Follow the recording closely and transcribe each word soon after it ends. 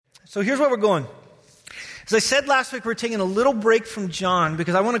So here's where we're going. As I said last week, we're taking a little break from John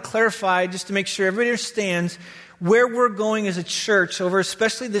because I want to clarify, just to make sure everybody understands where we're going as a church over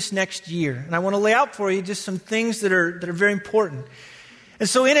especially this next year. And I want to lay out for you just some things that are very important. And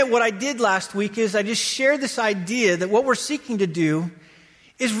so in it, what I did last week is I just shared this idea that what we're seeking to do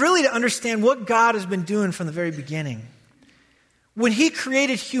is really to understand what God has been doing from the very beginning. When He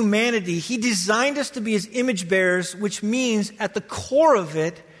created humanity, He designed us to be His image bearers, which means at the core of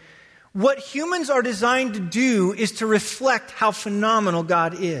it, what humans are designed to do is to reflect how phenomenal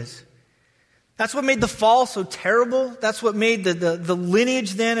God is. That's what made the fall so terrible. That's what made the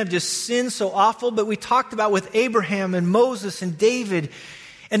lineage then of just sin so awful. But we talked about with Abraham and Moses and David.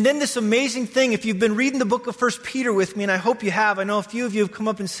 And then this amazing thing, if you've been reading the book of 1 Peter with me, and I hope you have, I know a few of you have come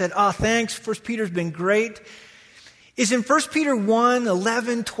up and said, thanks, 1 Peter's been great, is in 1 Peter 1,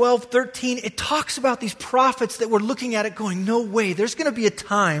 11, 12, 13, it talks about these prophets that we're looking at it going, no way, there's going to be a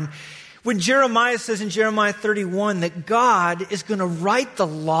time when Jeremiah says in Jeremiah 31 that God is going to write the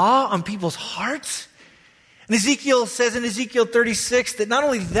law on people's hearts. And Ezekiel says in Ezekiel 36 that not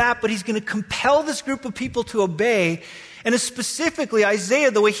only that, but He's going to compel this group of people to obey. And specifically Isaiah,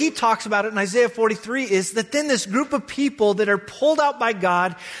 the way he talks about it in Isaiah 43 is that then this group of people that are pulled out by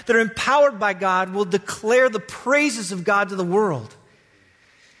God, that are empowered by God, will declare the praises of God to the world.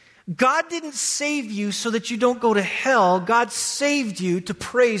 God didn't save you so that you don't go to hell. God saved you to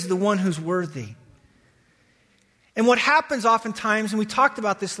praise the one who's worthy. And what happens oftentimes, and we talked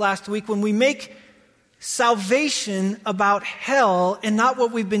about this last week, when we make salvation about hell and not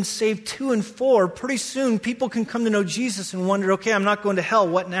what we've been saved to and for, pretty soon people can come to know Jesus and wonder, okay, I'm not going to hell,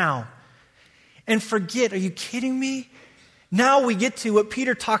 what now? And forget, are you kidding me? Now we get to what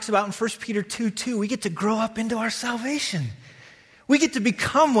Peter talks about in 1 Peter 2:2. We get to grow up into our salvation. We get to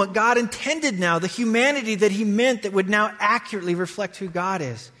become what God intended now, the humanity that He meant that would now accurately reflect who God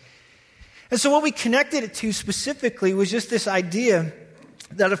is. And so what we connected it to specifically was just this idea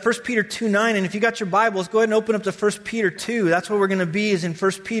that of 1 Peter 2:9, and if you got your Bibles, go ahead and open up to 1 Peter 2. That's where we're going to be, is in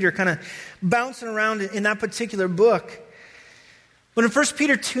 1 Peter, kind of bouncing around in that particular book. But in 1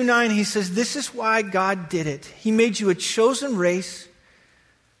 Peter 2:9, he says, this is why God did it. He made you a chosen race,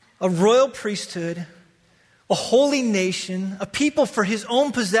 a royal priesthood, a holy nation, a people for His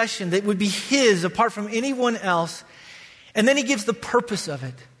own possession that would be His apart from anyone else. And then He gives the purpose of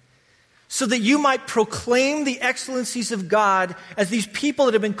it, so that you might proclaim the excellencies of God as these people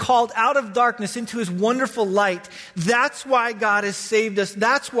that have been called out of darkness into His wonderful light. That's why God has saved us.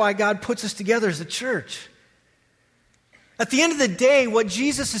 That's why God puts us together as a church. At the end of the day, what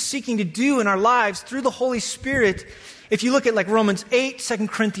Jesus is seeking to do in our lives through the Holy Spirit, if you look at like Romans 8, 2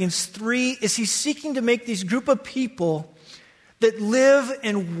 Corinthians 3, is He's seeking to make these group of people that live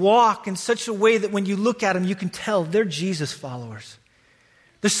and walk in such a way that when you look at them, you can tell they're Jesus followers.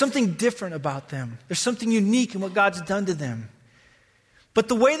 There's something different about them. There's something unique in what God's done to them. But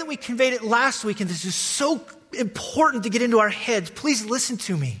the way that we conveyed it last week, and this is so important to get into our heads, please listen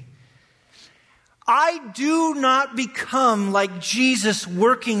to me. I do not become like Jesus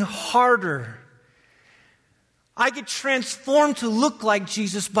working harder. I get transformed to look like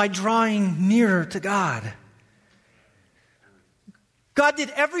Jesus by drawing nearer to God. God did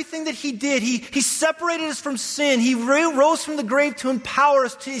everything that He did. He separated us from sin. He rose from the grave to empower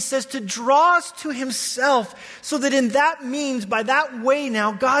us, He says, to draw us to Himself, so that in that means, by that way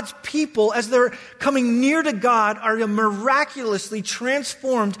now, God's people, as they're coming near to God, are miraculously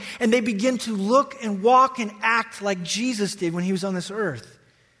transformed, and they begin to look and walk and act like Jesus did when He was on this earth.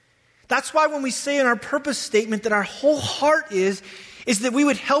 That's why when we say in our purpose statement that our whole heart is that we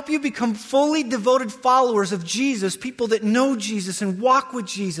would help you become fully devoted followers of Jesus, people that know Jesus and walk with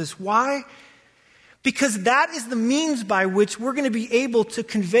Jesus. Why? Because that is the means by which we're going to be able to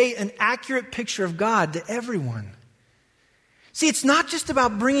convey an accurate picture of God to everyone. See, it's not just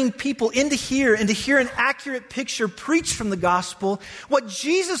about bringing people into here and to hear an accurate picture preached from the gospel. What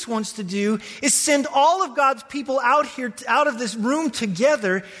Jesus wants to do is send all of God's people out here, out of this room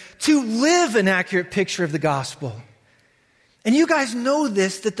together to live an accurate picture of the gospel. And you guys know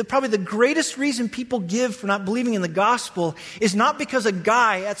this, that probably the greatest reason people give for not believing in the gospel is not because a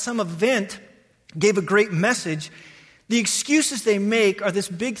guy at some event gave a great message. The excuses they make are this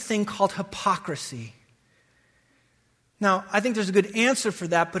big thing called hypocrisy. Now, I think there's a good answer for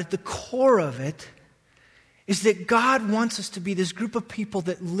that, but at the core of it is that God wants us to be this group of people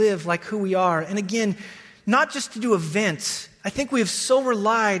that live like who we are. And again, not just to do events. I think we have so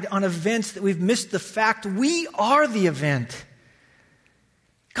relied on events that we've missed the fact we are the event.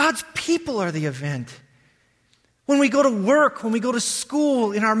 God's people are the event. When we go to work, when we go to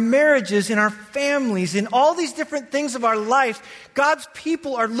school, in our marriages, in our families, in all these different things of our life, God's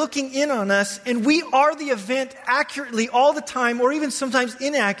people are looking in on us, and we are the event accurately all the time, or even sometimes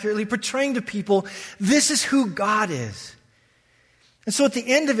inaccurately, portraying to people, this is who God is. And so at the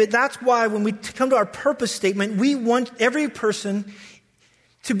end of it, that's why when we come to our purpose statement, we want every person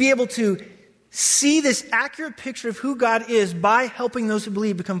to be able to see this accurate picture of who God is by helping those who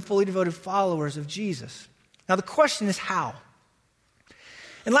believe become fully devoted followers of Jesus. Now, the question is how?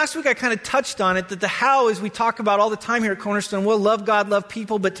 And last week I kind of touched on it, that the how is we talk about all the time here at Cornerstone. We'll love God, love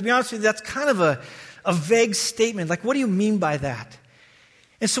people, but to be honest with you, that's kind of a vague statement. Like, what do you mean by that?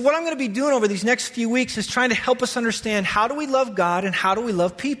 And so what I'm going to be doing over these next few weeks is trying to help us understand how do we love God and how do we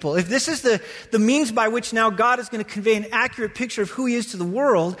love people. If this is the means by which now God is going to convey an accurate picture of who He is to the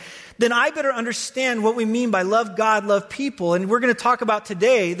world, then I better understand what we mean by love God, love people. And we're going to talk about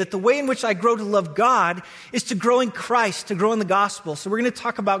today that the way in which I grow to love God is to grow in Christ, to grow in the gospel. So we're going to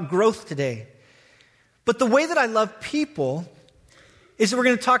talk about growth today. But the way that I love people is that we're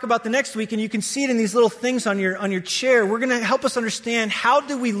going to talk about the next week, and you can see it in these little things on your chair. We're going to help us understand how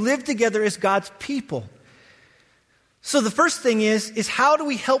do we live together as God's people. So the first thing is how do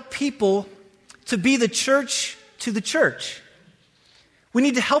we help people to be the church to the church? We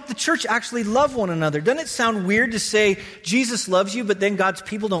need to help the church actually love one another. Doesn't it sound weird to say Jesus loves you, but then God's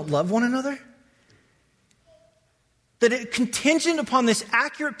people don't love one another? That it contingent upon this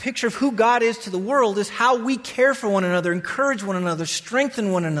accurate picture of who God is to the world is how we care for one another, encourage one another,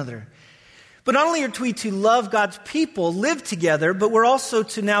 strengthen one another. But not only are we to love God's people, live together, but we're also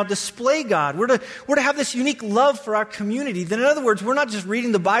to now display God. We're to have this unique love for our community. Then in other words, we're not just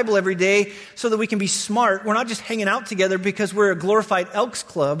reading the Bible every day so that we can be smart. We're not just hanging out together because we're a glorified Elks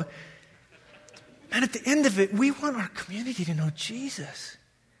Club. And at the end of it, we want our community to know Jesus.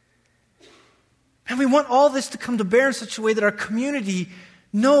 And we want all this to come to bear in such a way that our community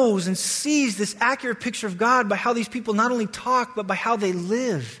knows and sees this accurate picture of God by how these people not only talk, but by how they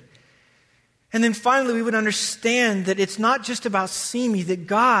live. And then finally, we would understand that it's not just about Simi, that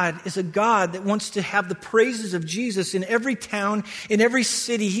God is a God that wants to have the praises of Jesus in every town, in every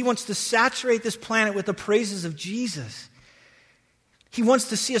city. He wants to saturate this planet with the praises of Jesus. He wants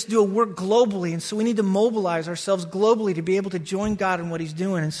to see us do a work globally, and so we need to mobilize ourselves globally to be able to join God in what He's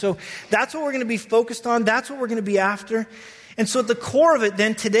doing. And so that's what we're going to be focused on. That's what we're going to be after. And so at the core of it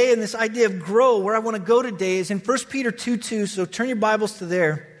then today in this idea of grow, where I want to go today is in 1 Peter 2:2. So turn your Bibles to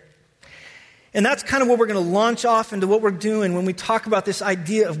there. And that's kind of what we're going to launch off into what we're doing when we talk about this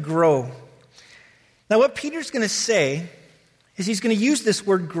idea of grow. Now what Peter's going to say is he's going to use this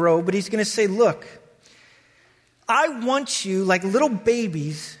word grow, but he's going to say, look, I want you, like little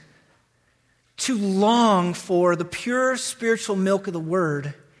babies, to long for the pure spiritual milk of the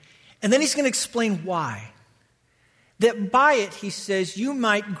Word. And then he's going to explain why. That by it, he says, you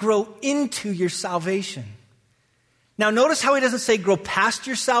might grow into your salvation. Now, notice how he doesn't say grow past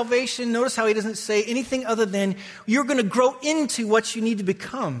your salvation. Notice how he doesn't say anything other than you're going to grow into what you need to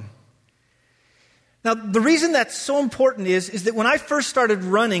become. Now, the reason that's so important is that when I first started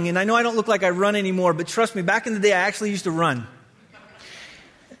running, and I know I don't look like I run anymore, but trust me, back in the day, I actually used to run.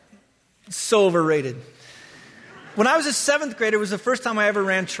 It's so overrated. When I was a 7th grader, it was the first time I ever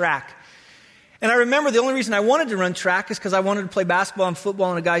ran track. And I remember the only reason I wanted to run track is because I wanted to play basketball and football,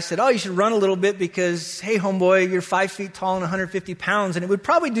 and a guy said, oh, you should run a little bit because, hey, homeboy, you're 5 feet tall and 150 pounds, and it would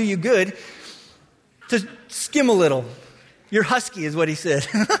probably do you good to skim a little. You're husky is what he said.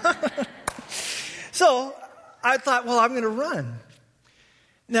 So I thought, well, I'm going to run.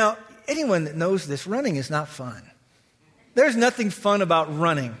 Now, anyone that knows this, running is not fun. There's nothing fun about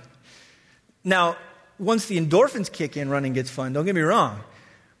running. Now, once the endorphins kick in, running gets fun. Don't get me wrong.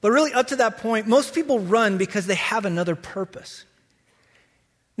 But really, up to that point, most people run because they have another purpose.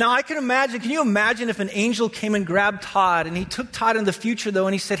 Now, can you imagine if an angel came and grabbed Todd, and he took Todd in the future, though,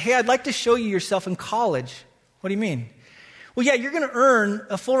 and he said, hey, I'd like to show you yourself in college. What do you mean? Well, yeah, you're going to earn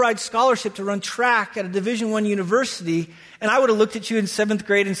a full-ride scholarship to run track at a Division I university, and I would have looked at you in 7th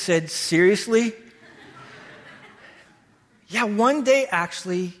grade and said, seriously? Yeah, one day,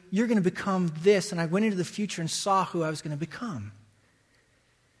 actually, you're going to become this, and I went into the future and saw who I was going to become.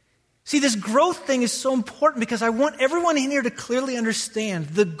 See, this growth thing is so important because I want everyone in here to clearly understand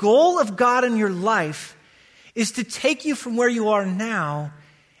the goal of God in your life is to take you from where you are now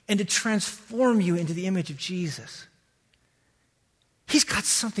and to transform you into the image of Jesus. He's got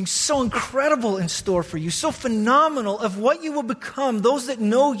something so incredible in store for you, so phenomenal of what you will become, those that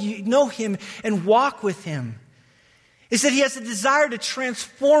know Him and walk with Him, is that He has a desire to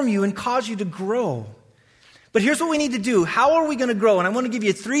transform you and cause you to grow. But here's what we need to do. How are we going to grow? And I want to give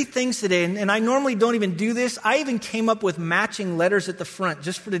you 3 things today. And I normally don't even do this. I even came up with matching letters at the front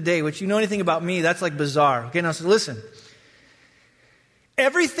just for today, which you know anything about me, that's like bizarre. Okay, now so listen.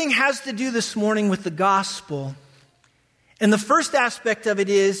 Everything has to do this morning with the gospel. And the first aspect of it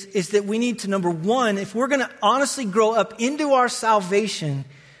is that we need to, number 1, if we're going to honestly grow up into our salvation,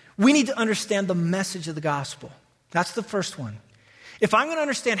 we need to understand the message of the gospel. That's the first one. If I'm going to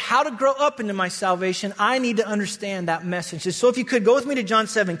understand how to grow up into my salvation, I need to understand that message. So if you could, go with me to John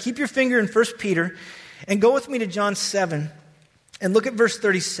 7. Keep your finger in 1 Peter and go with me to John 7 and look at verse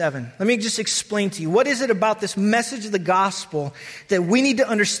 37. Let me just explain to you. What is it about this message of the gospel that we need to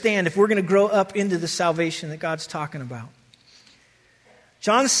understand if we're going to grow up into the salvation that God's talking about?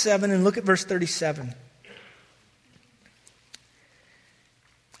 John 7 and look at verse 37.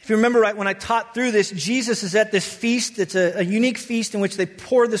 If you remember right, when I taught through this, Jesus is at this feast. It's a unique feast in which they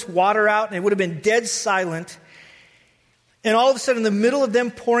pour this water out, and it would have been dead silent. And all of a sudden, in the middle of them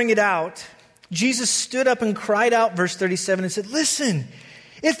pouring it out, Jesus stood up and cried out, verse 37, and said, "Listen,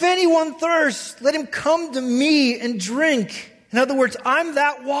 if anyone thirsts, let him come to me and drink." In other words, I'm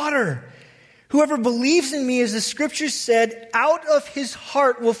that water. Whoever believes in me, as the scriptures said, out of his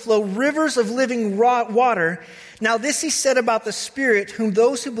heart will flow rivers of living water. Now this he said about the Spirit, whom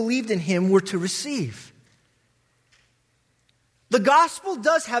those who believed in him were to receive. The gospel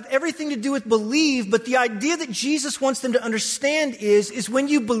does have everything to do with believe, but the idea that Jesus wants them to understand is when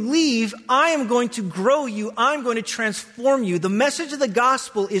you believe, I am going to grow you, I'm going to transform you. The message of the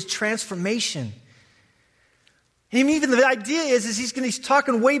gospel is transformation. And even the idea is he's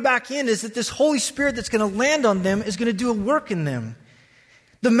talking way back in, is that this Holy Spirit that's going to land on them is going to do a work in them.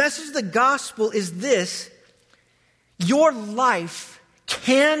 The message of the gospel is this: your life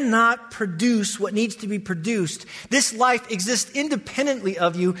cannot produce what needs to be produced. This life exists independently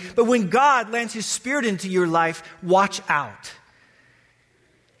of you, but when God lands his Spirit into your life, watch out.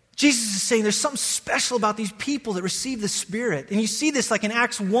 Jesus is saying there's something special about these people that receive the Spirit. And you see this like in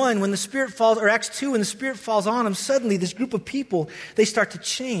Acts 1 when the Spirit falls, or Acts 2 when the Spirit falls on them, suddenly this group of people, they start to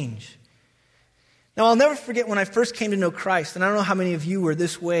change. Now I'll never forget when I first came to know Christ, and I don't know how many of you were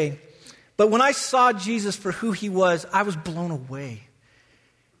this way, but when I saw Jesus for who he was, I was blown away.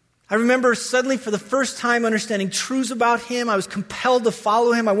 I remember suddenly for the first time understanding truths about him. I was compelled to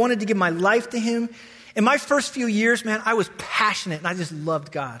follow him. I wanted to give my life to him. In my first few years, man, I was passionate and I just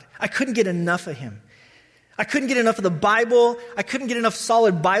loved God. I couldn't get enough of him. I couldn't get enough of the Bible. I couldn't get enough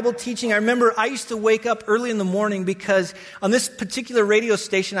solid Bible teaching. I remember I used to wake up early in the morning because on this particular radio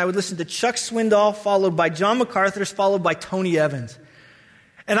station, I would listen to Chuck Swindoll, followed by John MacArthur, followed by Tony Evans.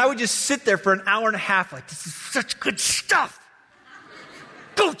 And I would just sit there for an hour and a half like, this is such good stuff.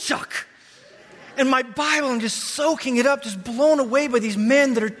 Go, Chuck. And my Bible, I'm just soaking it up, just blown away by these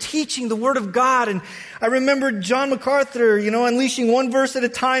men that are teaching the Word of God. And I remember John MacArthur, unleashing one verse at a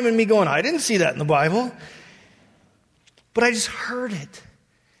time and me going, I didn't see that in the Bible. But I just heard it.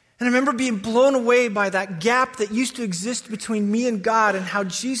 And I remember being blown away by that gap that used to exist between me and God and how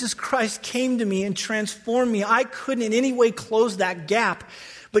Jesus Christ came to me and transformed me. I couldn't in any way close that gap.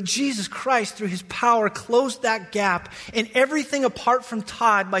 But Jesus Christ, through his power, closed that gap. And everything apart from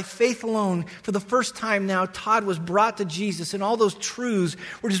Todd, by faith alone, for the first time now, Todd was brought to Jesus. And all those truths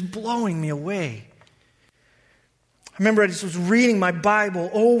were just blowing me away. I remember I just was reading my Bible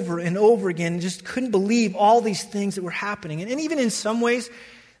over and over again and just couldn't believe all these things that were happening. And even in some ways,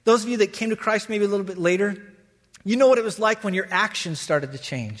 those of you that came to Christ maybe a little bit later, you know what it was like when your actions started to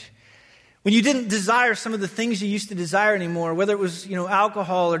change. When you didn't desire some of the things you used to desire anymore, whether it was,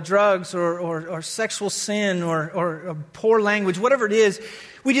 alcohol or drugs or sexual sin or poor language, whatever it is,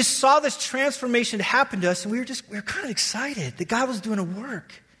 we just saw this transformation happen to us, and we were kind of excited that God was doing a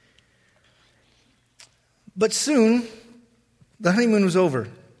work. But soon, the honeymoon was over.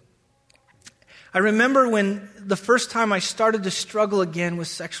 I remember when the first time I started to struggle again with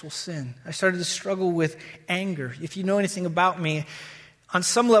sexual sin. I started to struggle with anger. If you know anything about me, on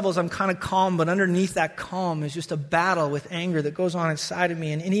some levels, I'm kind of calm, but underneath that calm is just a battle with anger that goes on inside of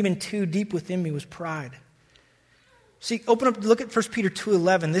me. And even too deep within me was pride. See, look at 1 Peter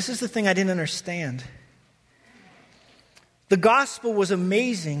 2:11. This is the thing I didn't understand. The gospel was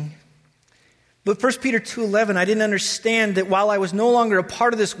amazing, but 1 Peter 2:11, I didn't understand that while I was no longer a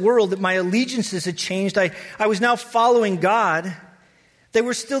part of this world, that my allegiances had changed. I was now following God. There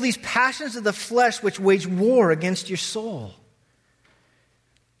were still these passions of the flesh which wage war against your soul.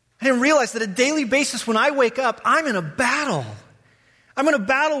 I didn't realize that on a daily basis when I wake up, I'm in a battle. I'm going to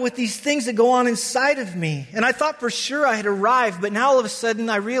battle with these things that go on inside of me. And I thought for sure I had arrived, but now all of a sudden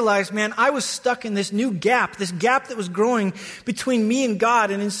I realized, man, I was stuck in this new gap, this gap that was growing between me and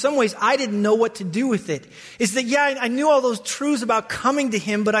God. And in some ways, I didn't know what to do with it. Is that, yeah, I knew all those truths about coming to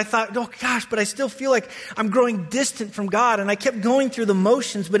Him, but I thought, oh gosh, but I still feel like I'm growing distant from God. And I kept going through the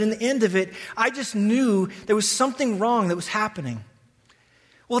motions, but in the end of it, I just knew there was something wrong that was happening.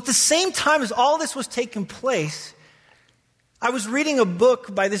 Well, at the same time as all this was taking place, I was reading a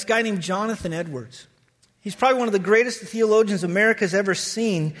book by this guy named Jonathan Edwards. He's probably one of the greatest theologians America's ever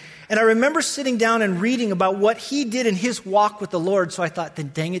seen. And I remember sitting down and reading about what he did in his walk with the Lord. So I thought,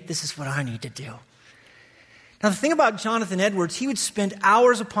 then dang it, this is what I need to do. Now, the thing about Jonathan Edwards, he would spend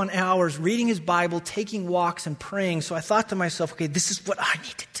hours upon hours reading his Bible, taking walks and praying. So I thought to myself, okay, this is what I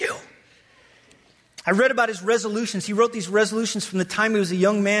need to do. I read about his resolutions. He wrote these resolutions from the time he was a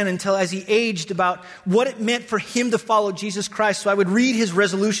young man until as he aged about what it meant for him to follow Jesus Christ. So I would read his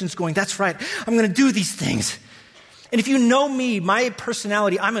resolutions going, that's right, I'm going to do these things. And if you know me, my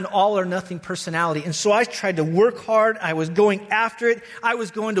personality, I'm an all or nothing personality. And so I tried to work hard. I was going after it. I was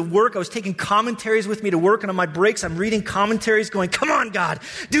going to work. I was taking commentaries with me to work. And on my breaks, I'm reading commentaries going, come on, God,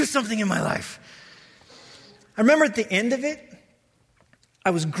 do something in my life. I remember at the end of it, I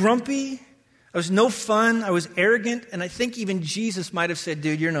was grumpy. I was no fun, I was arrogant, and I think even Jesus might have said,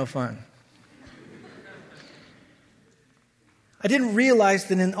 dude, you're no fun. I didn't realize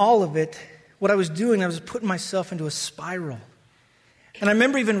that in all of it, what I was doing, I was putting myself into a spiral. And I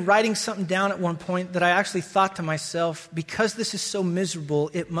remember even writing something down at one point that I actually thought to myself, because this is so miserable,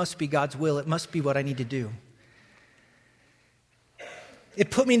 it must be God's will, it must be what I need to do.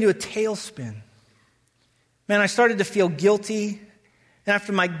 It put me into a tailspin. Man, I started to feel guilty. And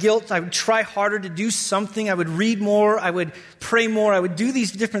after my guilt, I would try harder to do something. I would read more. I would pray more. I would do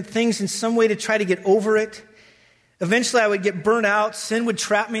these different things in some way to try to get over it. Eventually, I would get burnt out. Sin would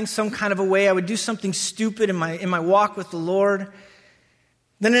trap me in some kind of a way. I would do something stupid in my walk with the Lord.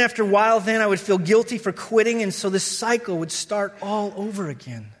 Then after a while, I would feel guilty for quitting. And so this cycle would start all over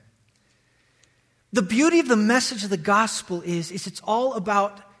again. The beauty of the message of the gospel is it's all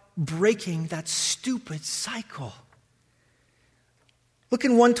about breaking that stupid cycle. Look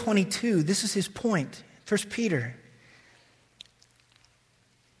in 1:22. This is his point. 1 Peter.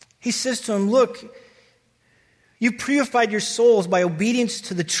 He says to him, look, you purified your souls by obedience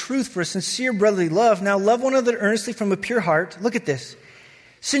to the truth for a sincere brotherly love. Now love one another earnestly from a pure heart. Look at this.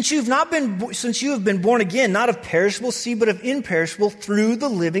 Since you have been born again, not of perishable seed, but of imperishable, through the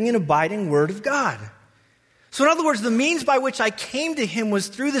living and abiding word of God. So in other words, the means by which I came to him was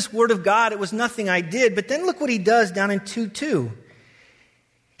through this word of God. It was nothing I did. But then look what he does down in 2:2.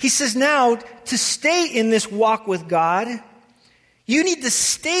 He says, now, to stay in this walk with God, you need to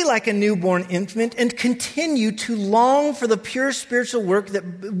stay like a newborn infant and continue to long for the pure spiritual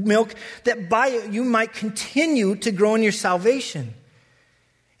milk that by it you might continue to grow in your salvation.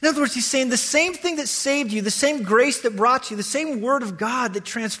 In other words, he's saying the same thing that saved you, the same grace that brought you, the same word of God that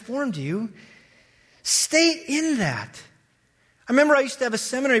transformed you, stay in that. I remember I used to have a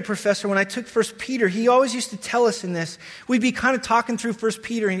seminary professor when I took 1 Peter. He always used to tell us in this. We'd be kind of talking through 1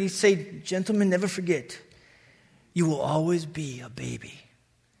 Peter and he'd say, gentlemen, never forget, you will always be a baby.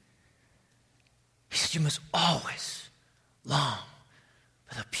 He said, you must always long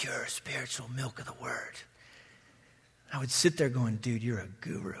for the pure spiritual milk of the word. I would sit there going, dude, you're a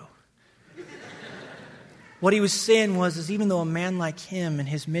guru. What he was saying was even though a man like him in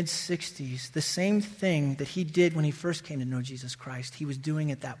his mid-60s, the same thing that he did when he first came to know Jesus Christ, he was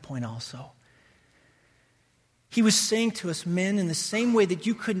doing at that point also. He was saying to us, men, in the same way that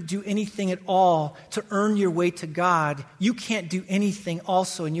you couldn't do anything at all to earn your way to God, you can't do anything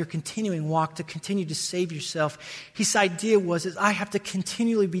also in your continuing walk to continue to save yourself. His idea was I have to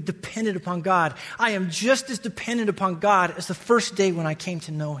continually be dependent upon God. I am just as dependent upon God as the first day when I came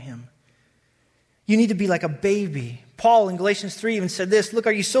to know him. You need to be like a baby. Paul in Galatians 3 even said this, look,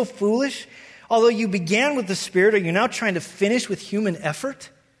 are you so foolish? Although you began with the Spirit, are you now trying to finish with human effort?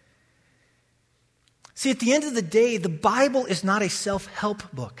 See, at the end of the day, the Bible is not a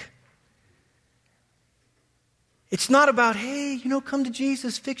self-help book. It's not about, hey, come to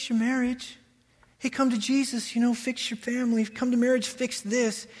Jesus, fix your marriage. Hey, come to Jesus, fix your family. Come to marriage, fix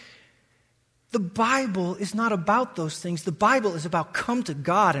this. The Bible is not about those things. The Bible is about come to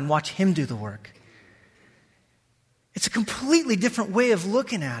God and watch him do the work. It's a completely different way of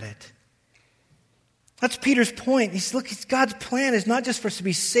looking at it. That's Peter's point. God's plan is not just for us to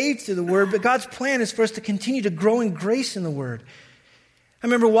be saved through the Word, but God's plan is for us to continue to grow in grace in the Word. I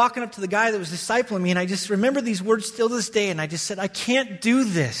remember walking up to the guy that was discipling me, and I just remember these words still to this day, and I just said, I can't do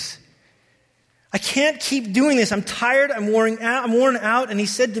this. I can't keep doing this. I'm tired. I'm worn out. And he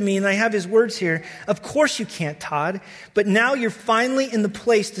said to me, and I have his words here, of course you can't, Todd, but now you're finally in the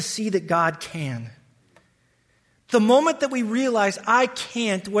place to see that God can. The moment that we realize I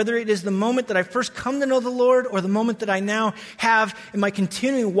can't, whether it is the moment that I first come to know the Lord or the moment that I now have in my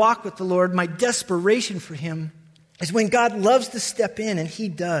continuing walk with the Lord, my desperation for him, is when God loves to step in, and he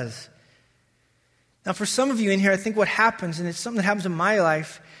does. Now, for some of you in here, I think what happens, and it's something that happens in my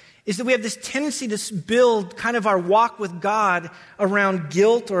life, is that we have this tendency to build kind of our walk with God around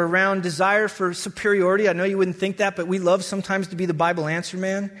guilt or around desire for superiority. I know you wouldn't think that, but we love sometimes to be the Bible answer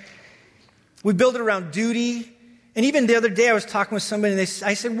man. We build it around duty. And even the other day I was talking with somebody, and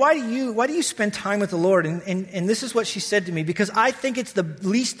I said, why do you spend time with the Lord? And this is what she said to me, because I think it's the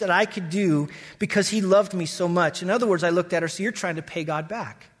least that I could do because he loved me so much. In other words, I looked at her, so you're trying to pay God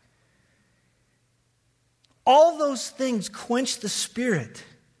back. All those things quench the Spirit.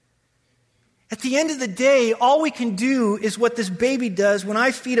 At the end of the day, all we can do is what this baby does. When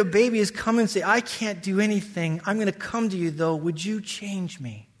I feed a baby is come and say, I can't do anything. I'm going to come to you though. Would you change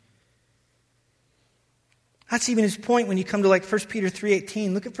me? That's even his point when you come to like 1 Peter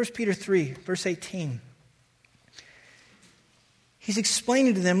 3:18. Look at 1 Peter 3, verse 18. He's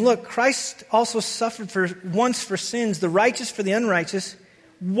explaining to them, look, Christ also suffered once for sins, the righteous for the unrighteous.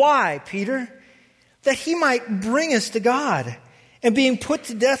 Why, Peter? That he might bring us to God. And being put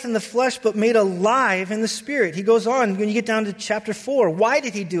to death in the flesh, but made alive in the Spirit. He goes on when you get down to chapter 4. Why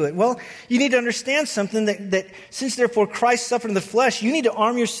did he do it? Well, you need to understand something that since therefore Christ suffered in the flesh, you need to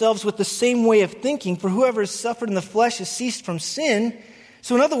arm yourselves with the same way of thinking. For whoever has suffered in the flesh has ceased from sin.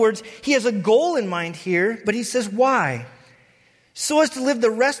 So in other words, he has a goal in mind here, but he says, why? So as to live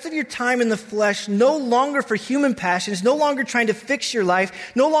the rest of your time in the flesh, no longer for human passions, no longer trying to fix your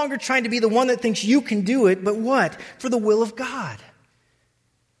life, no longer trying to be the one that thinks you can do it, but what? For the will of God.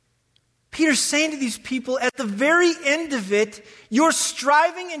 Peter's saying to these people, at the very end of it, you're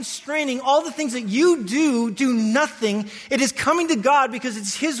striving and straining, all the things that you do nothing. It is coming to God because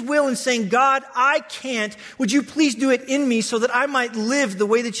it's his will and saying, God, I can't. Would you please do it in me so that I might live the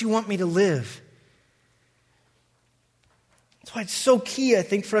way that you want me to live? That's why it's so key, I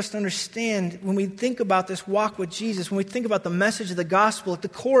think, for us to understand when we think about this walk with Jesus, when we think about the message of the gospel, at the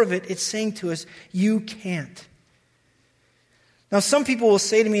core of it, it's saying to us, you can't. Now, some people will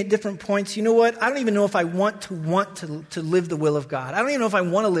say to me at different points, you know what? I don't even know if I want to live the will of God. I don't even know if I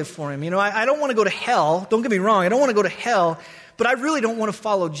want to live for him. You know, I don't want to go to hell. Don't get me wrong. I don't want to go to hell, but I really don't want to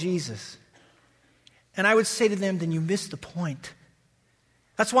follow Jesus. And I would say to them, then you missed the point.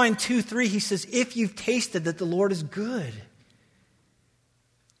 That's why in 2:3 he says, if you've tasted that the Lord is good.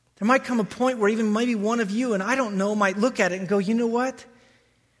 There might come a point where even maybe one of you, and I don't know, might look at it and go, you know what?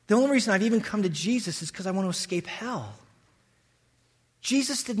 The only reason I've even come to Jesus is because I want to escape hell.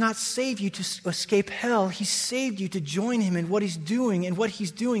 Jesus did not save you to escape hell. He saved you to join him in what he's doing, and what he's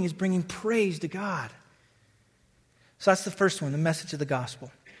doing is bringing praise to God. So that's the first one, the message of the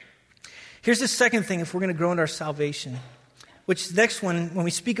gospel. Here's the second thing if we're going to grow in our salvation, which the next one, when we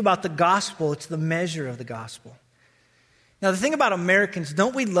speak about the gospel, it's the measure of the gospel. Now, the thing about Americans,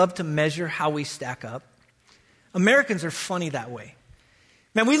 don't we love to measure how we stack up? Americans are funny that way.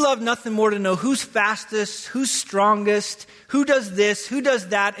 Man, we love nothing more to know who's fastest, who's strongest, who does this, who does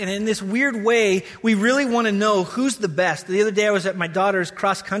that. And in this weird way, we really want to know who's the best. The other day I was at my daughter's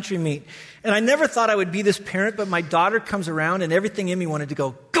cross-country meet. And I never thought I would be this parent, but my daughter comes around and everything in me wanted to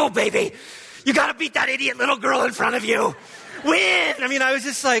go baby! You got to beat that idiot little girl in front of you! Win! I mean, I was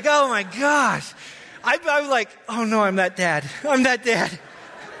just like, oh my gosh. I was like, oh no, I'm that dad. I'm that dad.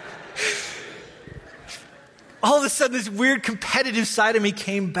 All of a sudden, this weird competitive side of me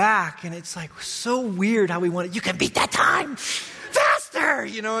came back, and it's like so weird how we want it. You can beat that time faster,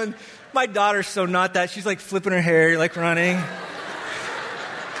 you know. And my daughter's so not that. She's like flipping her hair, like running.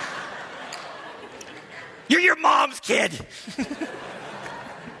 You're your mom's kid.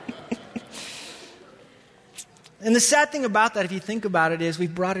 And the sad thing about that, if you think about it, is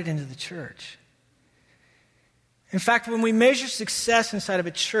we've brought it into the church. In fact, when we measure success inside of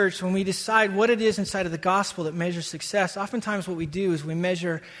a church, when we decide what it is inside of the gospel that measures success, oftentimes what we do is we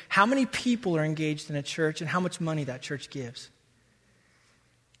measure how many people are engaged in a church and how much money that church gives.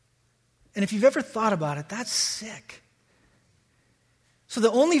 And if you've ever thought about it, that's sick. So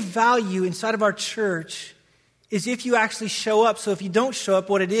the only value inside of our church is if you actually show up. So if you don't show up,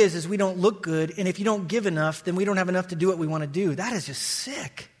 what it is we don't look good. And if you don't give enough, then we don't have enough to do what we want to do. That is just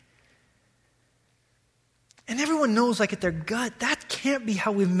sick. And everyone knows, like at their gut, that can't be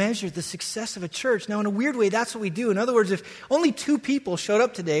how we measure the success of a church. Now, in a weird way, that's what we do. In other words, if only 2 people showed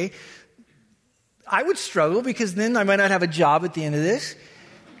up today, I would struggle because then I might not have a job at the end of this.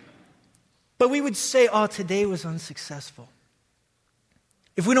 But we would say, oh, today was unsuccessful.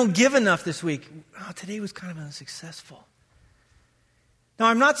 If we don't give enough this week, oh, today was kind of unsuccessful. Now,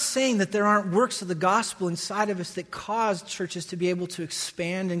 I'm not saying that there aren't works of the gospel inside of us that cause churches to be able to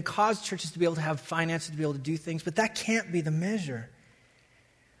expand and cause churches to be able to have finances to be able to do things, but that can't be the measure.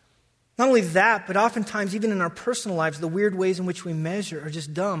 Not only that, but oftentimes, even in our personal lives, the weird ways in which we measure are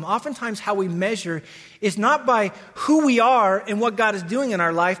just dumb. Oftentimes, how we measure is not by who we are and what God is doing in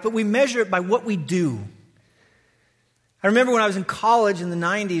our life, but we measure it by what we do. I remember when I was in college in the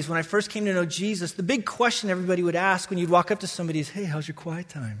 90s, when I first came to know Jesus, the big question everybody would ask when you'd walk up to somebody is, hey, how's your quiet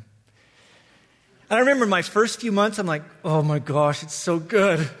time? And I remember my first few months, I'm like, oh my gosh, it's so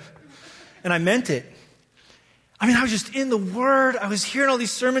good. And I meant it. I mean, I was just in the Word. I was hearing all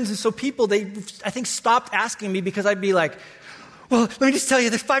these sermons, and so people, I think, stopped asking me because I'd be like, well, let me just tell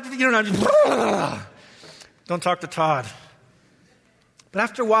you, there's 5 people, I'm just, don't talk to Todd. But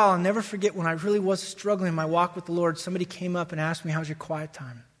after a while, I'll never forget when I really was struggling in my walk with the Lord, somebody came up and asked me, how's your quiet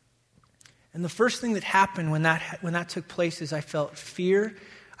time? And the first thing that happened when that took place is I felt fear,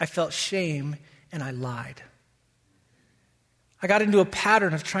 I felt shame, and I lied. I got into a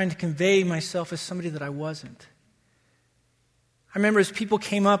pattern of trying to convey myself as somebody that I wasn't. I remember as people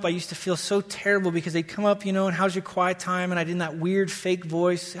came up, I used to feel so terrible because they'd come up, and how's your quiet time? And I did that weird fake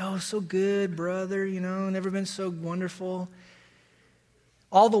voice, oh, so good, brother, never been so wonderful.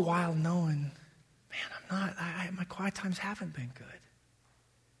 All the while knowing, man, my quiet times haven't been good.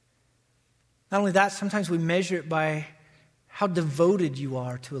 Not only that, sometimes we measure it by how devoted you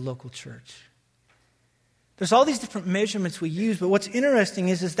are to a local church. There's all these different measurements we use, but what's interesting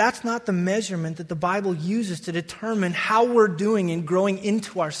is that's not the measurement that the Bible uses to determine how we're doing in growing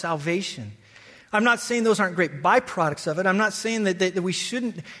into our salvation. I'm not saying those aren't great byproducts of it. I'm not saying that we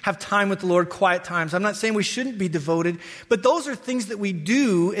shouldn't have time with the Lord, quiet times. I'm not saying we shouldn't be devoted, but those are things that we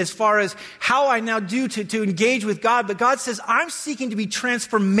do as far as how I now do to engage with God. But God says, I'm seeking to be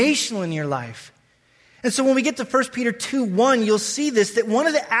transformational in your life. And so when we get to 1 Peter 2:1, you'll see this, that one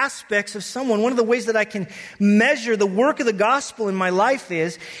of the aspects of one of the ways that I can measure the work of the gospel in my life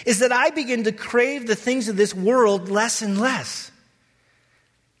is that I begin to crave the things of this world less and less.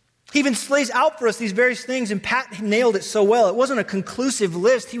 He even lays out for us these various things, and Pat nailed it so well. It wasn't a conclusive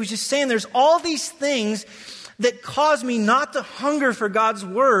list. He was just saying there's all these things that cause me not to hunger for God's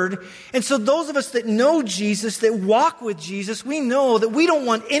word. And so those of us that know Jesus, that walk with Jesus, we know that we don't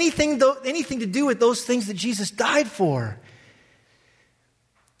want anything to do with those things that Jesus died for.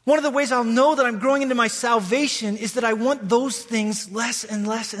 One of the ways I'll know that I'm growing into my salvation is that I want those things less and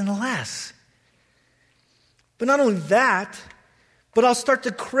less and less. But not only that, but I'll start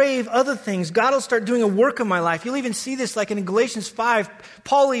to crave other things. God will start doing a work in my life. You'll even see this like in Galatians 5.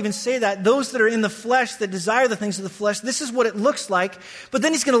 Paul will even say that those that are in the flesh, that desire the things of the flesh, this is what it looks like. But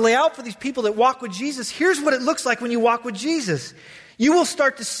then he's going to lay out for these people that walk with Jesus. Here's what it looks like when you walk with Jesus. You will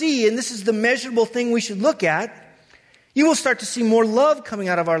start to see, and this is the measurable thing we should look at, you will start to see more love coming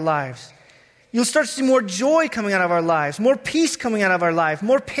out of our lives. You'll start to see more joy coming out of our lives, more peace coming out of our life,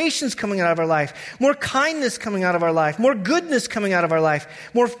 more patience coming out of our life, more kindness coming out of our life, more goodness coming out of our life,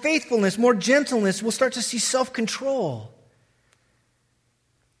 more faithfulness, more gentleness. We'll start to see self-control.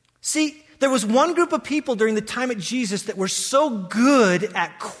 See, there was one group of people during the time of Jesus that were so good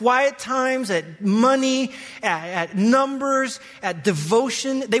at quiet times, at money, at numbers, at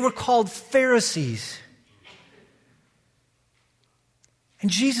devotion. They were called Pharisees. And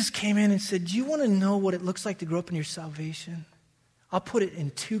Jesus came in and said, do you want to know what it looks like to grow up in your salvation? I'll put it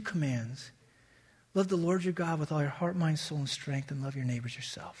in 2 commands. Love the Lord your God with all your heart, mind, soul, and strength, and love your neighbors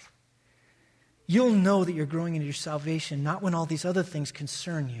yourself. You'll know that you're growing into your salvation, not when all these other things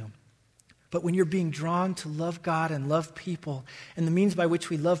concern you, but when you're being drawn to love God and love people. And the means by which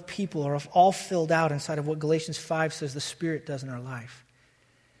we love people are all filled out inside of what Galatians 5 says the Spirit does in our life.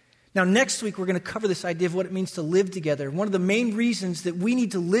 Now, next week, we're going to cover this idea of what it means to live together. One of the main reasons that we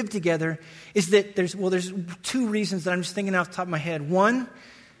need to live together is that there's 2 reasons that I'm just thinking off the top of my head. One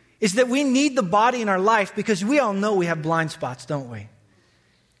is that we need the body in our life because we all know we have blind spots, don't we?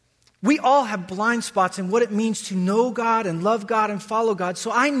 We all have blind spots in what it means to know God and love God and follow God. So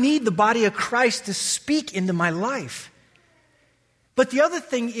I need the body of Christ to speak into my life. But the other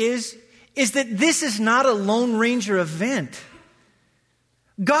thing is that this is not a Lone Ranger event.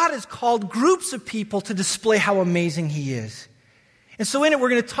 God has called groups of people to display how amazing He is. And so in it, we're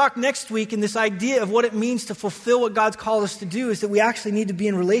going to talk next week in this idea of what it means to fulfill what God's called us to do is that we actually need to be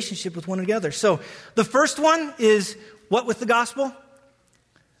in relationship with one another. So the first one is what with the gospel?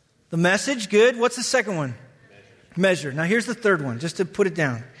 The message, good. What's the second one? Measure. Now here's the third one, just to put it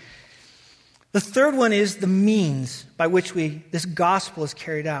down. The third one is the means by which this gospel is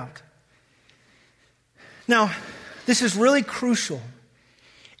carried out. Now, this is really crucial.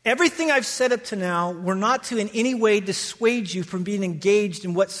 Everything I've said up to now were not to in any way dissuade you from being engaged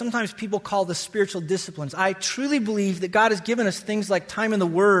in what sometimes people call the spiritual disciplines. I truly believe that God has given us things like time in the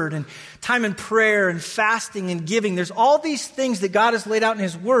Word and time in prayer and fasting and giving. There's all these things that God has laid out in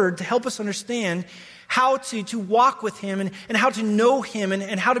His Word to help us understand how to walk with Him and how to know Him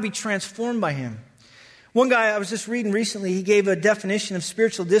and how to be transformed by Him. One guy I was just reading recently, he gave a definition of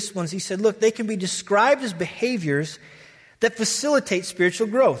spiritual disciplines. He said, look, they can be described as behaviors that facilitate spiritual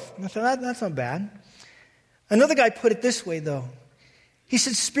growth. I thought, that's not bad. Another guy put it this way, though. He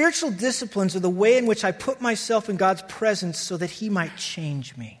said, spiritual disciplines are the way in which I put myself in God's presence so that He might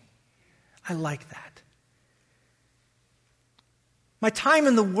change me. I like that. My time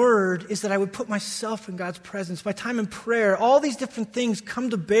in the Word is that I would put myself in God's presence. My time in prayer, all these different things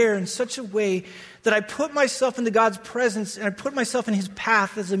come to bear in such a way that I put myself into God's presence and I put myself in His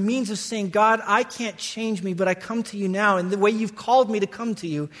path as a means of saying, God, I can't change me, but I come to you now. And the way you've called me to come to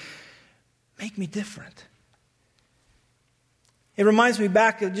you, make me different. It reminds me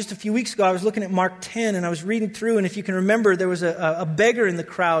back just a few weeks ago, I was looking at Mark 10 and I was reading through, and if you can remember, there was a beggar in the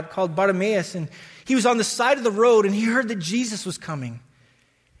crowd called Bartimaeus, and he was on the side of the road and he heard that Jesus was coming.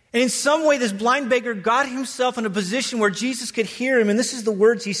 And in some way, this blind beggar got himself in a position where Jesus could hear him, and this is the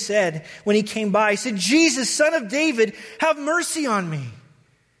words he said when he came by. He said, Jesus, Son of David, have mercy on me.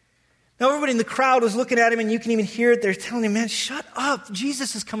 Now, everybody in the crowd was looking at him, and you can even hear it. They're telling him, man, shut up.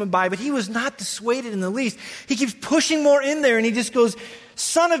 Jesus is coming by. But he was not dissuaded in the least. He keeps pushing more in there, and he just goes,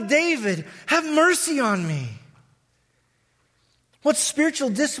 Son of David, have mercy on me. What spiritual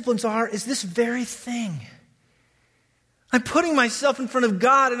disciplines are is this very thing. I'm putting myself in front of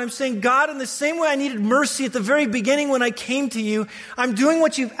God, and I'm saying, God, in the same way I needed mercy at the very beginning when I came to you, I'm doing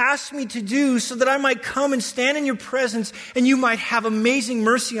what you've asked me to do so that I might come and stand in your presence and you might have amazing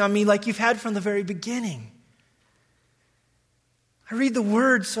mercy on me like you've had from the very beginning. I read the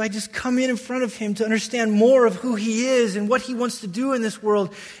Word, so I just come in front of Him to understand more of who He is and what He wants to do in this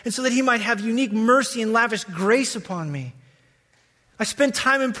world, and so that He might have unique mercy and lavish grace upon me. I spend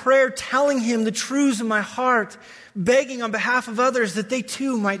time in prayer telling Him the truths of my heart, begging on behalf of others that they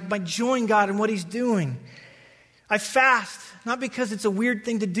too might join God in what He's doing. I fast, not because it's a weird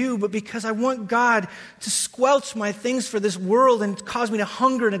thing to do, but because I want God to squelch my things for this world and cause me to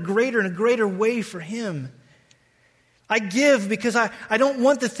hunger in a greater way for Him. I give because I don't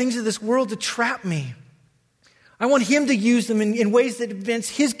want the things of this world to trap me. I want Him to use them in ways that advance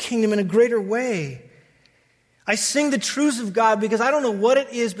His kingdom in a greater way. I sing the truths of God because I don't know what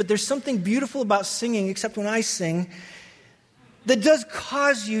it is, but there's something beautiful about singing, except when I sing, that does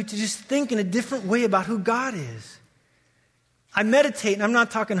cause you to just think in a different way about who God is. I meditate, and I'm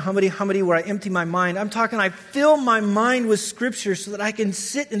not talking hummity where I empty my mind. I'm talking I fill my mind with Scripture so that I can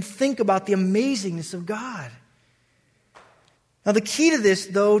sit and think about the amazingness of God. Now, the key to this,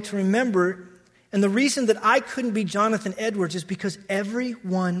 though, to remember, and the reason that I couldn't be Jonathan Edwards is because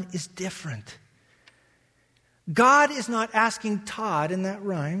everyone is different. God is not asking Todd, and that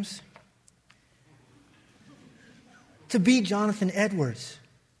rhymes, to be Jonathan Edwards.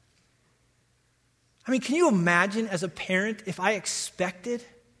 I mean, can you imagine as a parent if I expected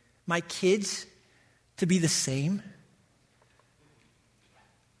my kids to be the same?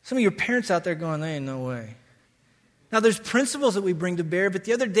 Some of your parents out there going, there ain't no way. Now, there's principles that we bring to bear, but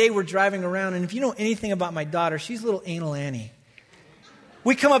the other day we're driving around, and if you know anything about my daughter, she's a little anal Annie.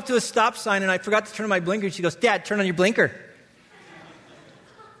 We come up to a stop sign, and I forgot to turn on my blinker. She goes, Dad, turn on your blinker.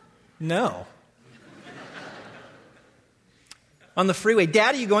 No. On the freeway,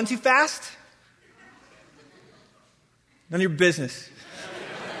 Dad, are you going too fast? None of your business.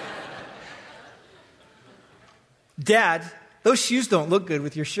 Dad, those shoes don't look good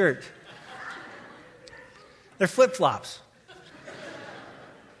with your shirt. They're flip-flops.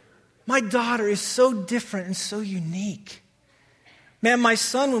 My daughter is so different and so unique. Man, my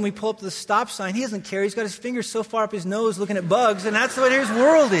son, when we pull up to the stop sign, he doesn't care. He's got his fingers so far up his nose looking at bugs, and that's what his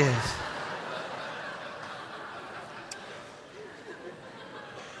world is.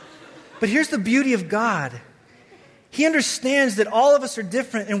 But here's the beauty of God. He understands that all of us are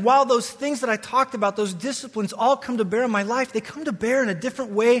different, and while those things that I talked about, those disciplines all come to bear in my life, they come to bear in a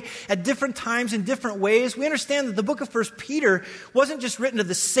different way, at different times, in different ways. We understand that the book of 1 Peter wasn't just written to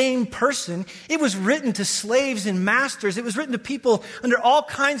the same person. It was written to slaves and masters. It was written to people under all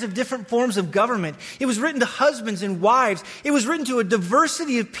kinds of different forms of government. It was written to husbands and wives. It was written to a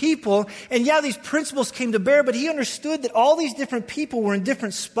diversity of people, and yeah, these principles came to bear, but he understood that all these different people were in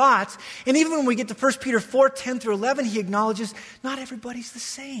different spots, and even when we get to 1 Peter 4:10-11, he acknowledges not everybody's the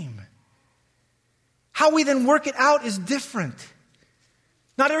same. How we then work it out is different.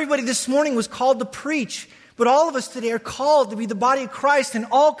 Not everybody this morning was called to preach, But all of us today are called to be the body of Christ in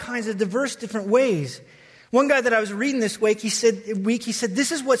all kinds of diverse different ways. One guy that I was reading this week, he said,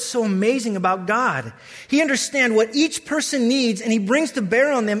 this is what's so amazing about God. He understands what each person needs, and he brings to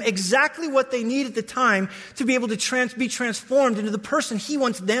bear on them exactly what they need at the time to be able to be transformed into the person he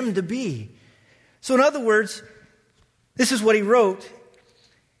wants them to be. So in other words, this is what he wrote.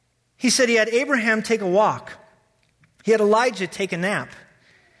 He said he had Abraham take a walk. He had Elijah take a nap.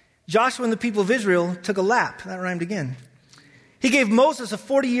 Joshua and the people of Israel took a lap. That rhymed again. He gave Moses a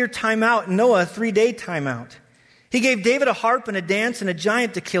 40-year timeout and Noah a 3-day timeout. He gave David a harp and a dance and a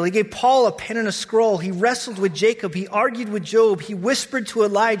giant to kill. He gave Paul a pen and a scroll. He wrestled with Jacob. He argued with Job. He whispered to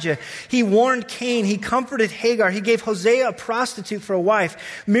Elijah. He warned Cain. He comforted Hagar. He gave Hosea a prostitute for a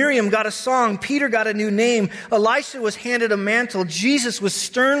wife. Miriam got a song. Peter got a new name. Elisha was handed a mantle. Jesus was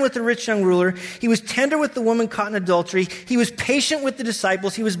stern with the rich young ruler. He was tender with the woman caught in adultery. He was patient with the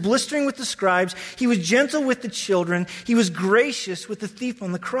disciples. He was blistering with the scribes. He was gentle with the children. He was gracious with the thief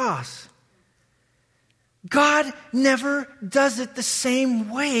on the cross. God never does it the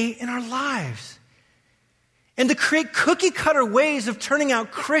same way in our lives. And to create cookie-cutter ways of turning out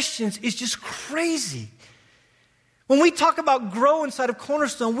Christians is just crazy. When we talk about grow inside of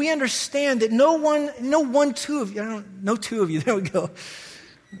Cornerstone, we understand that no two of you, there we go,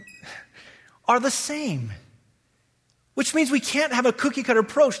 are the same. Which means we can't have a cookie-cutter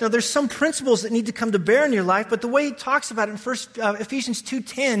approach. Now, there's some principles that need to come to bear in your life, but the way he talks about it in Ephesians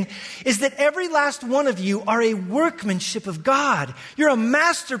 2:10 is that every last one of you are a workmanship of God. You're a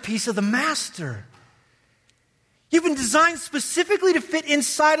masterpiece of the Master. You've been designed specifically to fit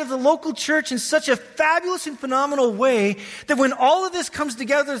inside of the local church in such a fabulous and phenomenal way that when all of this comes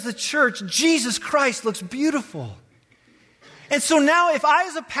together as a church, Jesus Christ looks beautiful. And so now if I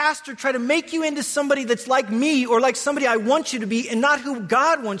as a pastor try to make you into somebody that's like me or like somebody I want you to be and not who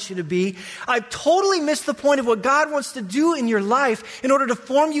God wants you to be, I've totally missed the point of what God wants to do in your life in order to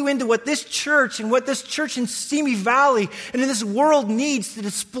form you into what this church and what this church in Simi Valley and in this world needs to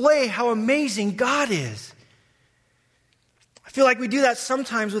display how amazing God is. I feel like we do that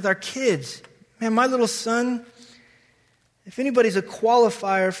sometimes with our kids. Man, my little son, if anybody's a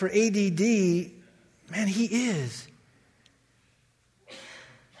qualifier for ADD, man, he is.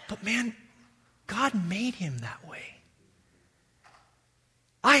 But man, God made him that way.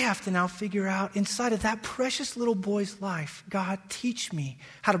 I have to now figure out inside of that precious little boy's life, God, teach me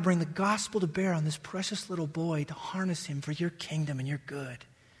how to bring the gospel to bear on this precious little boy to harness him for your kingdom and your good.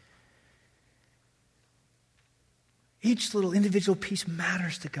 Each little individual piece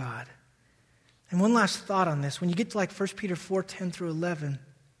matters to God. And one last thought on this. When you get to like 1 Peter 4:10 through 11,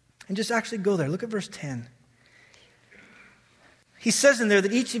 and just actually go there. Look at verse 10. He says in there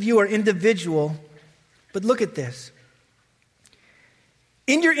that each of you are individual, but look at this.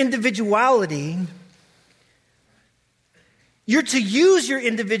 In your individuality, you're to use your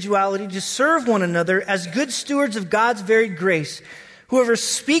individuality to serve one another as good stewards of God's varied grace. Whoever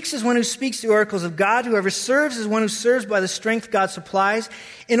speaks is one who speaks the oracles of God. Whoever serves is one who serves by the strength God supplies,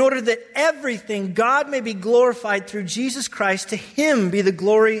 in order that everything God may be glorified through Jesus Christ. To him be the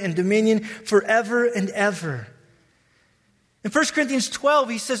glory and dominion forever and ever. In 1 Corinthians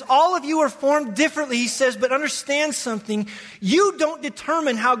 12, he says, all of you are formed differently, he says, but understand something. You don't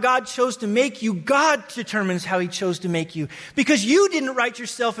determine how God chose to make you. God determines how he chose to make you. Because you didn't write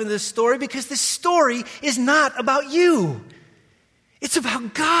yourself into this story, because this story is not about you. It's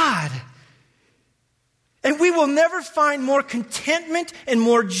about God. And we will never find more contentment and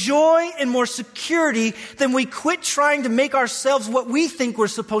more joy and more security than we quit trying to make ourselves what we think we're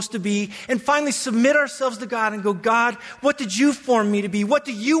supposed to be and finally submit ourselves to God and go, God, what did you form me to be? What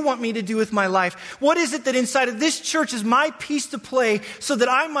do you want me to do with my life? What is it that inside of this church is my piece to play so that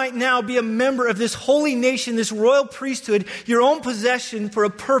I might now be a member of this holy nation, this royal priesthood, your own possession for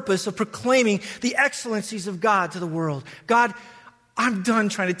a purpose of proclaiming the excellencies of God to the world? God, I'm done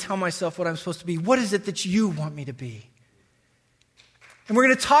trying to tell myself what I'm supposed to be. What is it that you want me to be? And we're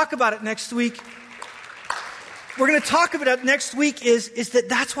going to talk about it next week. We're going to talk about it next week is that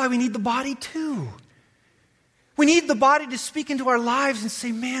that's why we need the body too. We need the body to speak into our lives and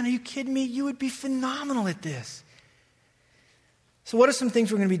say, man, are you kidding me? You would be phenomenal at this. So what are some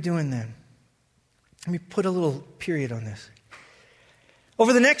things we're going to be doing then? Let me put a little period on this.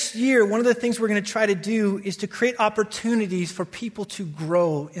 Over the next year, one of the things we're going to try to do is to create opportunities for people to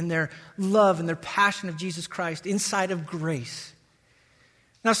grow in their love and their passion of Jesus Christ inside of grace.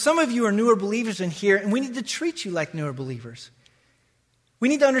 Now, some of you are newer believers in here, and we need to treat you like newer believers. We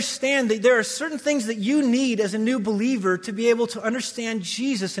need to understand that there are certain things that you need as a new believer to be able to understand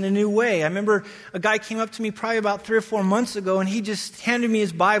Jesus in a new way. I remember a guy came up to me probably about 3 or 4 months ago, and he just handed me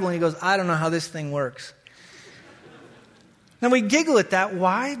his Bible, and he goes, I don't know how this thing works. Now we giggle at that.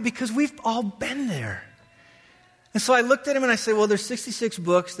 Why? Because we've all been there. And so I looked at him and I said, well, there's 66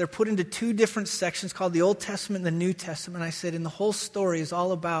 books. They're put into two different sections called the Old Testament and the New Testament. I said, and the whole story is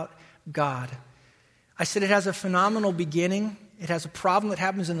all about God. I said, it has a phenomenal beginning. It has a problem that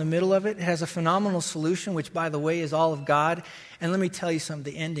happens in the middle of it. It has a phenomenal solution, which, by the way, is all of God. And let me tell you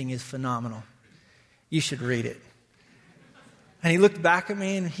something, the ending is phenomenal. You should read it. And he looked back at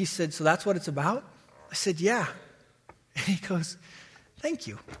me and he said, so that's what it's about? I said, yeah. And he goes, thank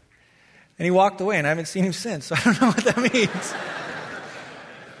you. And he walked away, and I haven't seen him since, so I don't know what that means.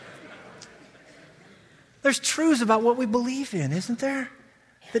 There's truths about what we believe in, isn't there?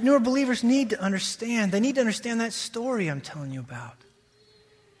 That newer believers need to understand. They need to understand that story I'm telling you about.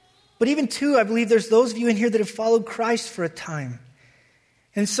 But even too, I believe there's those of you in here that have followed Christ for a time.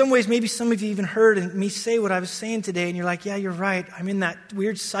 And in some ways, maybe some of you even heard me say what I was saying today, and you're like, yeah, you're right. I'm in that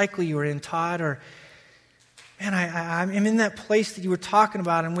weird cycle you were in, Todd, or man, I'm in that place that you were talking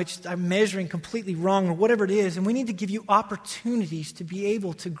about in which I'm measuring completely wrong or whatever it is, and we need to give you opportunities to be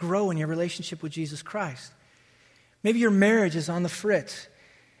able to grow in your relationship with Jesus Christ. Maybe your marriage is on the fritz,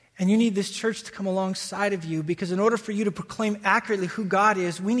 and you need this church to come alongside of you because in order for you to proclaim accurately who God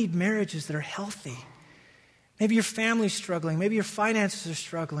is, we need marriages that are healthy. Maybe your family's struggling. Maybe your finances are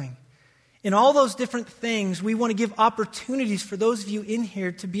struggling. In all those different things, we want to give opportunities for those of you in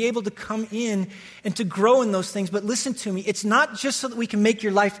here to be able to come in and to grow in those things. But listen to me, it's not just so that we can make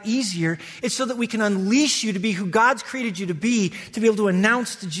your life easier. It's so that we can unleash you to be who God's created you to be able to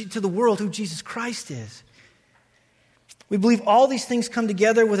announce to the world who Jesus Christ is. We believe all these things come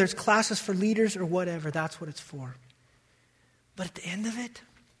together, whether it's classes for leaders or whatever. That's what it's for. But at the end of it,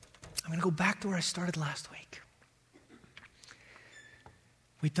 I'm going to go back to where I started last week.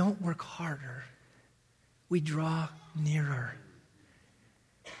 We don't work harder. We draw nearer.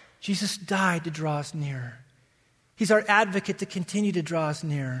 Jesus died to draw us nearer. He's our advocate to continue to draw us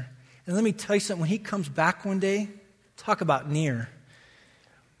nearer. And let me tell you something, when he comes back one day, talk about near.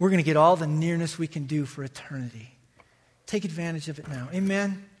 We're going to get all the nearness we can do for eternity. Take advantage of it now.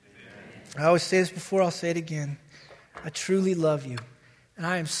 Amen? I always say this before, I'll say it again. I truly love you. And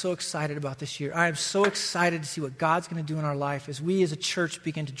I am so excited about this year. I am so excited to see what God's going to do in our life as we as a church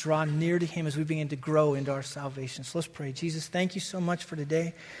begin to draw near to him, as we begin to grow into our salvation. So let's pray. Jesus, thank you so much for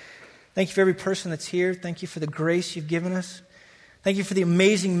today. Thank you for every person that's here. Thank you for the grace you've given us. Thank you for the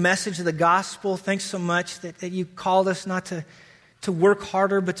amazing message of the gospel. Thanks so much that you called us not to work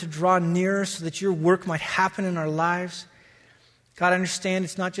harder, but to draw nearer so that your work might happen in our lives. God, I understand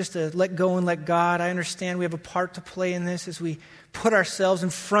it's not just to let go and let God. I understand we have a part to play in this as we put ourselves in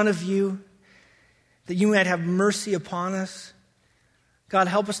front of you, that you might have mercy upon us. God,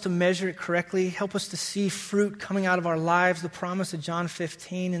 help us to measure it correctly. Help us to see fruit coming out of our lives, the promise of John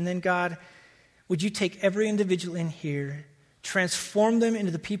 15. And then, God, would you take every individual in here, transform them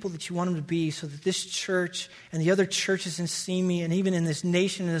into the people that you want them to be so that this church and the other churches in Simi and even in this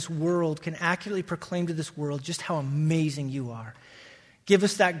nation and this world can accurately proclaim to this world just how amazing you are. Give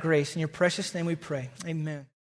us that grace. In your precious name we pray. Amen.